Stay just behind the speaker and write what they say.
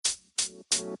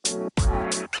Hey,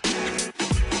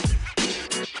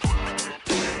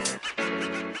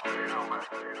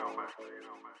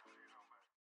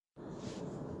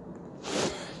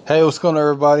 what's going on,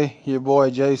 everybody? Your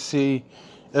boy JC,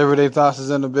 Everyday Thoughts is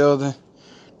in the building.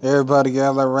 Everybody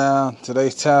gather around.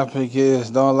 Today's topic is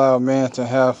don't allow a man to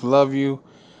half love you.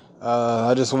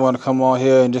 I just want to come on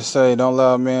here and just say don't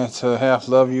allow a man to half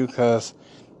love you, because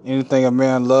anything a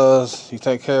man loves, he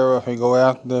take care of, he go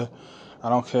after. I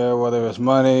don't care whether it's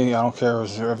money. I don't care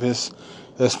if it's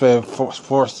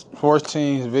sports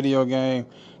teams, video game,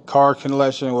 car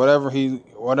collection, whatever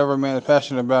a man is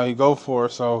passionate about, he go for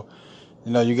it. So,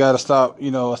 you got to stop,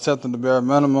 accepting the bare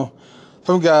minimum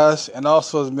from guys. And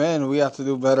also as men, we have to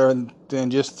do better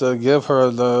than just to give her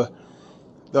the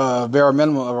bare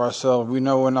minimum of ourselves. We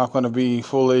know we're not going to be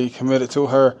fully committed to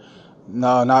her.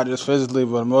 No, not just physically,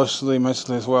 but emotionally,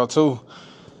 mentally as well, too.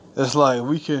 It's like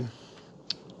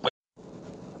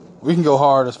we can go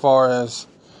hard as far as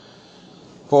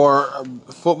for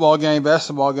football game,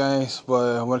 basketball games,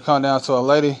 but when it comes down to a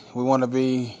lady, we want to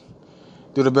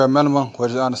do the bare minimum,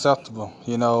 which is unacceptable.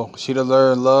 She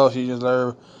deserves love. She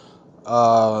deserves,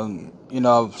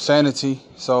 sanity.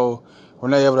 So when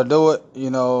they're able to do it,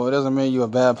 it doesn't mean you're a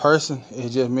bad person. It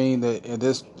just means that at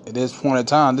this point in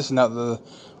time, this is not the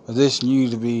position you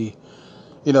need to be,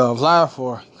 applying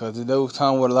for. Because it do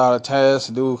come with a lot of tasks.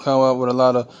 It do come up with a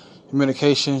lot of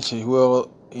communication. She will,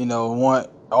 want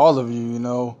all of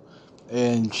you,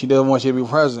 and she doesn't want you to be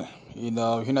present. If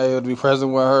you're not able to be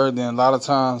present with her, then a lot of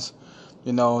times,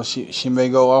 she may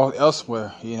go off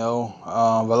elsewhere, but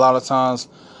a lot of times,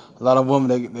 a lot of women,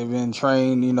 they've been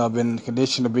trained, been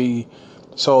conditioned to be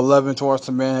so loving towards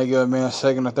the man. They give a man a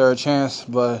second or third chance,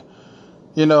 but,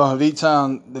 deep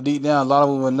down, a lot of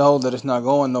women know that it's not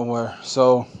going nowhere.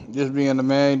 So just being the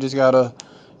man, you just gotta,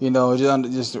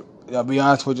 just be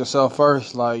honest with yourself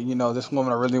first. Like, this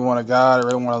woman, I really want a guy, I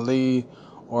really want to lead,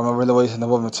 or am I really wasting the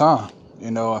woman's time?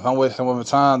 If I'm wasting the woman's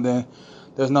time, then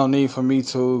there's no need for me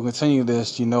to continue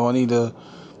this. I need to,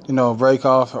 break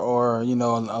off, or,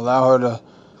 allow her to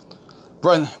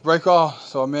break off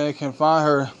so a man can find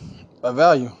her a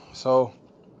value. So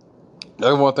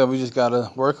that's one thing we just got to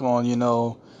work on.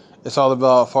 It's all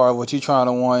about far what you're trying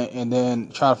to want, and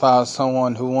then trying to find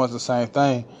someone who wants the same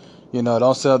thing.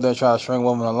 Don't sit up there and try to string a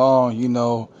woman along.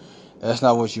 That's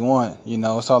not what you want.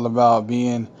 It's all about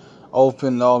being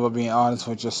open, all about being honest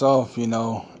with yourself, and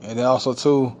then also,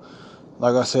 too,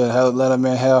 like I said, let a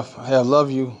man have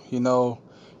love you. You don't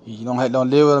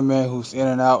deal with a man who's in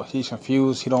and out. He's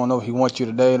confused. He don't know if he wants you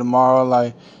today, tomorrow.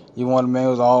 Like, you want a man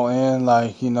who's all in.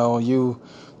 Like, you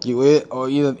it, or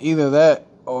either that,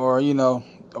 or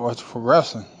or it's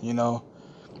progressing.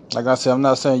 Like I said, I'm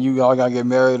not saying you all gotta get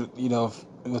married,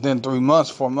 within 3 months,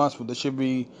 4 months, but there should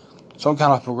be some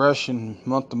kind of progression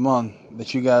month to month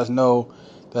that you guys know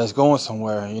that's going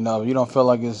somewhere. If you don't feel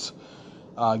like it's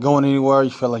going anywhere,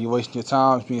 you feel like you're wasting your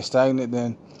time, it's being stagnant,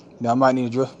 then I might need to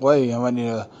drift away. I might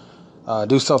need to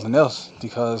do something else,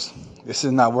 because this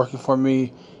is not working for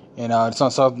me, and it's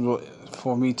unacceptable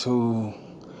for me to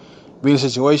be in a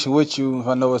situation with you if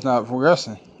I know it's not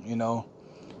progressing.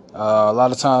 A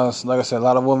lot of times, like I said, a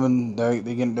lot of women,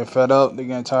 they're fed up, they're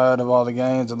getting tired of all the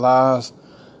games, the lies.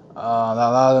 A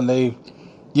lot of them, they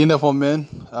getting up on men.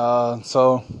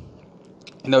 So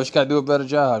you just gotta do a better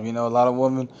job. A lot of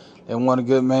women, they want a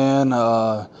good man.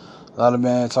 A lot of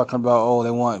men talking about,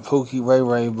 they want Pookie, Ray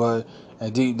Ray, but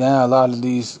and deep down, a lot of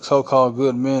these so-called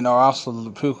good men are also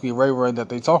the Pookie, Ray Ray that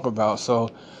they talk about. So,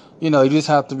 you just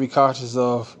have to be cautious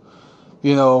of,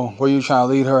 where you're trying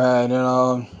to lead her at,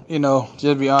 and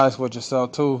just be honest with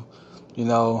yourself too.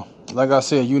 Like I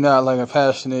said, you're not like a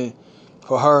passionate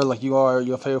for her like you are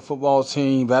your favorite football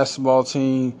team, basketball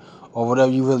team, or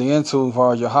whatever you really into as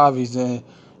far as your hobbies. Then,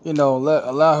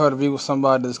 allow her to be with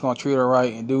somebody that's gonna treat her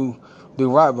right and do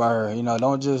right by her.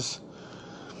 Don't just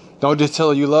tell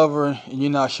her you love her and you're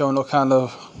not showing no kind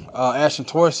of action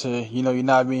towards her. You're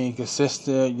not being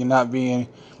consistent. You're not being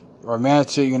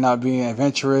romantic. You're not being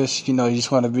adventurous. You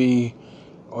just want to be,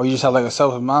 or you just have like a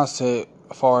selfish mindset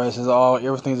as far as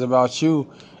everything's about you.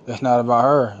 It's not about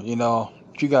her. You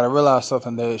got to realize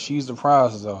something, that she's the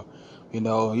prize, though.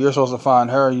 You're supposed to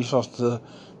find her. You're supposed to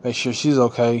make sure she's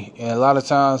okay. And a lot of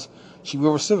times, she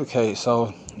will reciprocate.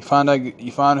 So you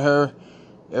find her,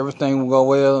 everything will go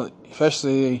well,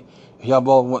 especially if y'all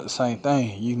both want the same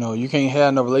thing. You can't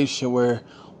have no relationship where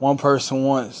one person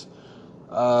wants,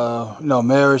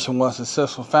 marriage and wants a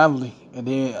successful family, and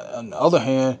then on the other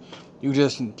hand, you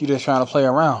just trying to play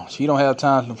around. She don't have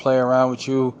time to play around with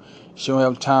you. She don't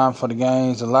have time for the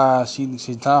games, the lies.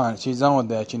 She's done. She's done with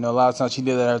that. A lot of times she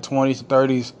did that in her 20s and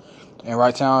 30s. And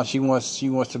right now, she wants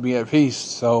to be at peace.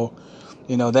 So,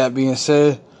 that being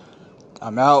said,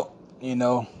 I'm out. Thank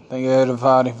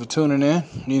everybody for tuning in.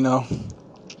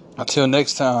 Until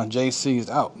next time, JC is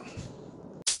out.